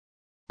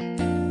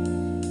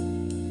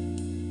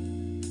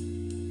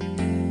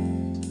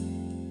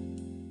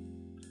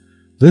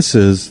This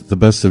is the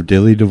Best of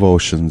Daily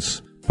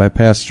Devotions by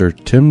Pastor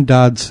Tim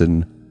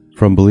Dodson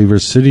from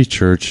Believers City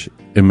Church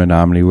in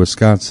Menominee,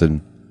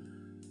 Wisconsin.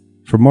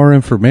 For more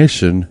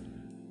information,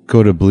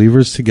 go to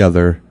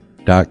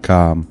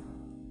believerstogether.com.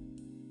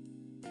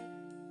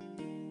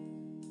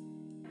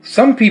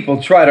 Some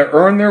people try to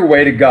earn their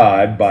way to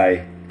God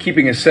by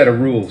keeping a set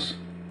of rules.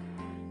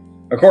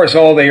 Of course,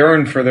 all they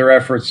earn for their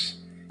efforts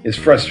is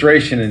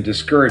frustration and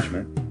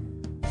discouragement.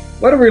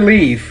 What a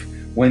relief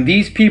when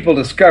these people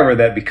discover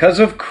that because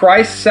of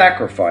Christ's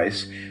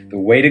sacrifice, the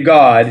way to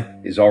God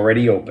is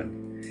already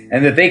open,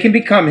 and that they can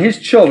become His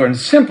children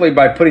simply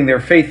by putting their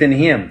faith in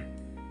Him.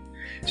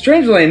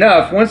 Strangely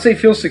enough, once they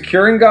feel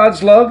secure in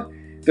God's love,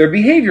 their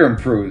behavior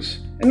improves,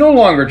 and no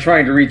longer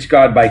trying to reach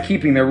God by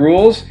keeping their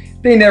rules,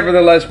 they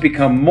nevertheless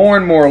become more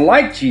and more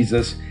like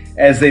Jesus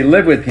as they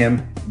live with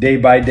Him day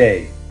by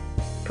day.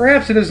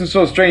 Perhaps it isn't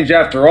so strange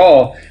after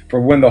all,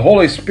 for when the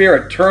Holy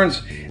Spirit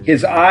turns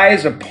His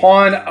eyes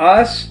upon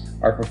us,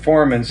 our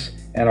performance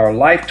and our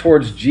life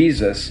towards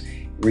Jesus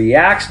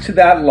reacts to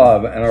that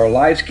love, and our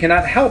lives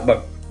cannot help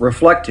but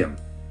reflect Him.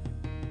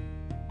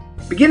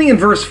 Beginning in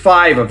verse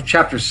 5 of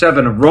chapter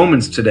 7 of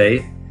Romans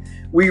today,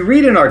 we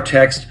read in our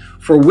text,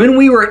 "For when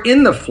we were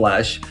in the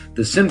flesh,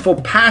 the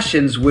sinful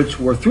passions which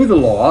were through the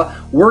law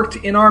worked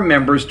in our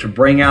members to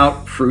bring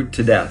out fruit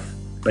to death.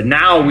 But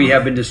now we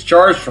have been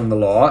discharged from the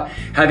law,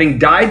 having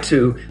died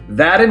to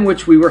that in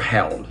which we were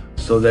held,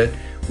 so that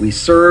we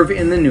serve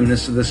in the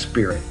newness of the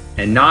Spirit,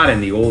 and not in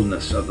the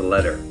oldness of the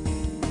letter."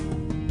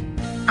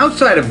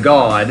 Outside of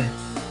God,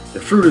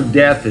 the fruit of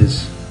death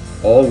is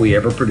all we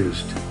ever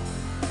produced.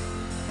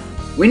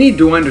 We need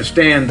to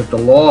understand that the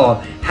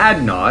law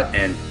had not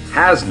and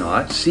has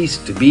not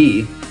ceased to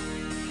be.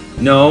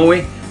 No,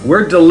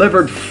 we're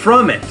delivered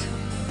from it.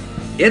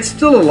 It's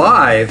still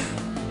alive.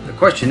 The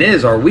question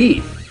is, are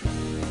we?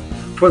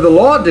 For the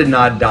law did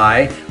not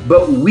die,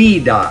 but we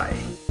die.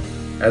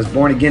 As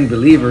born-again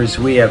believers,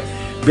 we have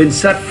been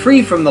set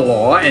free from the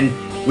law, and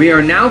we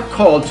are now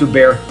called to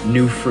bear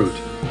new fruit.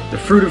 The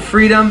fruit of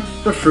freedom,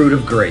 the fruit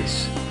of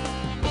grace.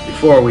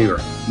 Before we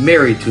were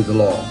married to the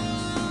law,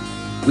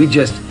 we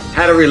just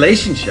had a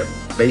relationship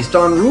based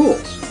on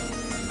rules.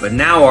 But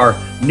now our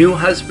new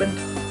husband,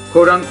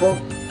 quote unquote,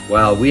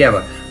 well, we have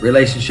a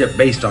relationship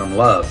based on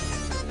love.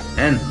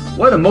 And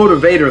what a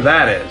motivator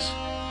that is.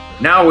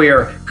 Now we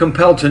are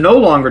compelled to no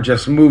longer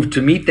just move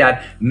to meet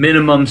that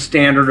minimum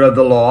standard of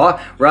the law.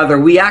 Rather,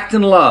 we act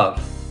in love.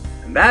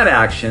 And that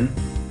action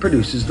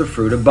produces the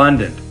fruit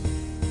abundant.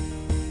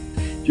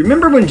 Do you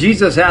remember when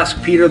Jesus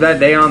asked Peter that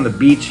day on the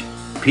beach,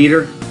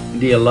 "Peter,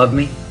 do you love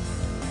me?"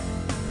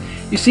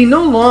 You see,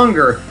 no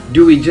longer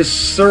do we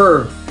just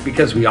serve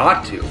because we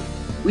ought to.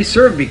 We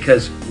serve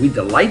because we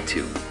delight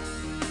to.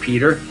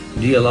 "Peter,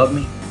 do you love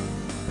me?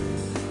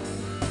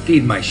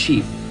 Feed my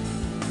sheep."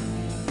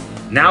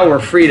 Now we're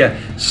free to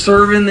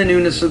serve in the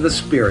newness of the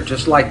Spirit,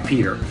 just like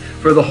Peter.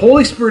 For the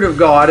Holy Spirit of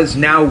God is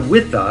now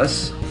with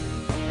us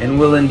and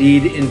will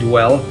indeed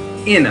indwell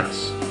in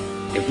us,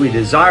 if we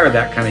desire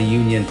that kind of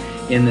union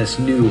in this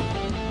new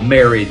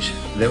marriage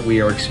that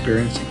we are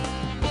experiencing.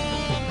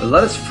 But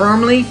let us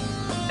firmly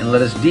and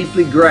let us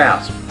deeply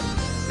grasp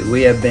that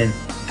we have been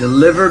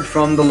delivered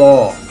from the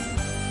law.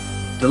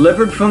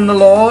 Delivered from the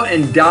law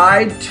and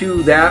died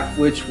to that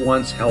which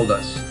once held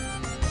us.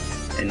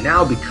 And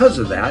now because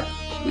of that,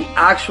 we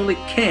actually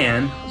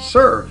can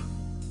serve.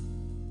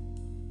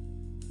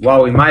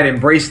 While we might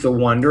embrace the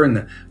wonder and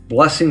the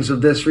blessings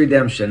of this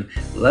redemption,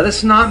 let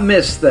us not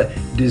miss the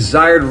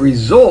desired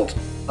result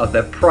of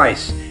the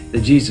price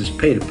that Jesus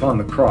paid upon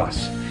the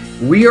cross.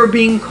 We are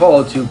being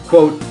called to,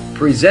 quote,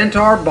 "present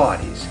our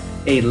bodies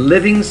a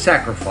living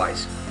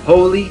sacrifice,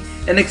 holy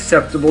and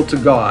acceptable to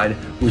God,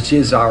 which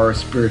is our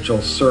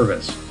spiritual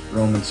service."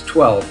 Romans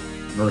 12,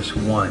 verse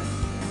 1.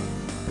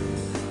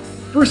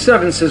 Verse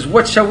 7 says,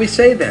 "What shall we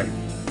say then?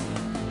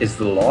 Is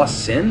the law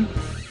sin?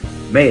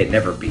 May it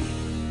never be.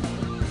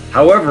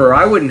 However,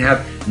 I wouldn't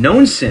have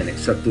known sin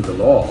except through the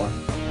law.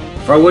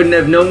 For I wouldn't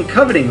have known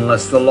coveting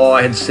unless the law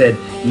had said,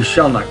 'You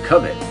shall not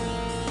covet.'"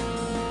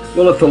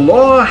 Well, if the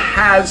law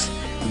has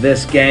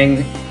this,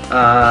 gang,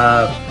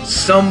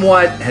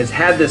 has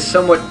had this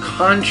somewhat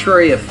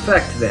contrary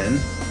effect, then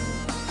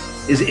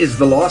is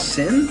the law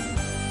sin?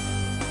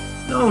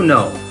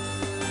 No.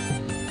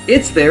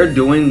 It's there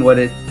doing what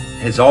it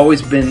has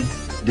always been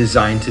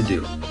designed to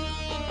do.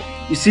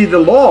 You see, the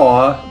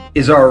law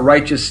is our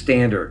righteous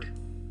standard.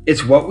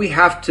 It's what we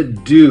have to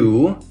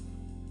do,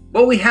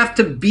 what we have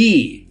to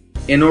be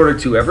in order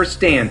to ever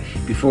stand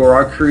before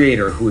our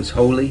Creator, who is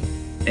holy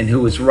and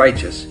who is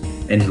righteous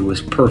and who is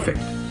perfect.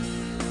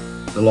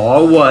 The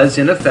law was,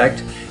 in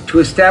effect, to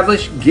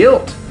establish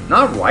guilt,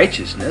 not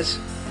righteousness.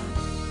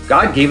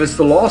 God gave us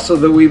the law so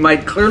that we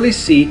might clearly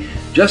see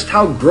just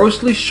how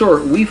grossly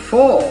short we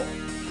fall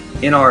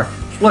in our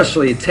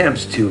fleshly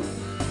attempts to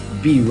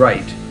be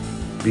right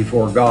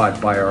before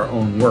God by our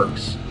own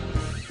works.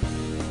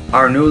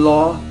 Our new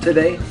law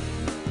today,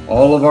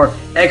 all of our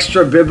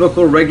extra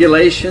biblical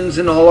regulations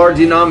and all our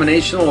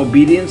denominational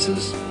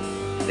obediences,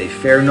 they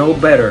fare no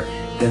better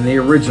than the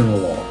original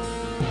law.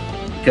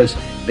 because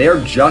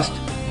they're just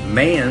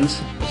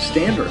man's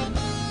standard.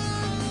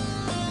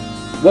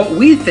 What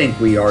we think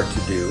we are to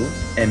do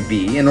and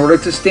be in order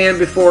to stand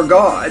before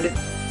God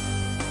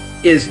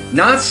is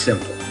not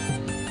simple.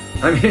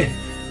 I mean,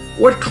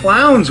 what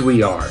clowns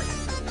we are.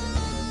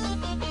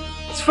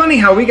 It's funny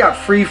how we got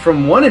free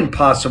from one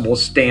impossible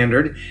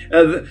standard,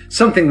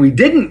 something we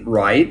didn't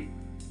write,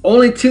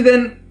 only to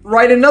then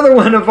write another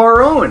one of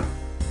our own.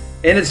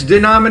 And it's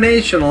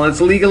denominational,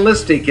 it's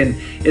legalistic, and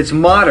it's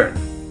modern.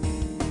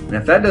 And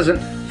if that doesn't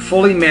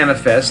fully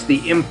manifest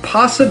the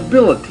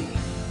impossibility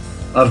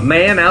of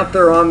man out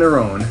there on their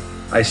own,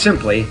 I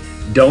simply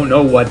don't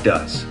know what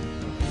does.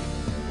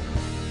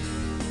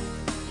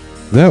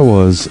 That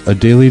was a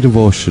daily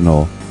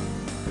devotional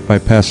by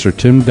Pastor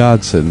Tim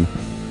Dodson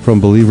from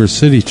Believer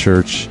City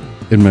Church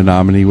in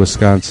Menominee,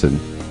 Wisconsin.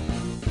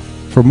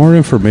 For more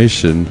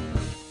information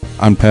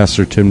on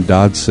Pastor Tim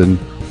Dodson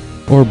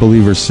or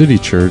Believer City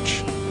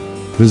Church,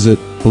 visit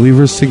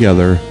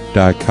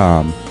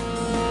believerstogether.com.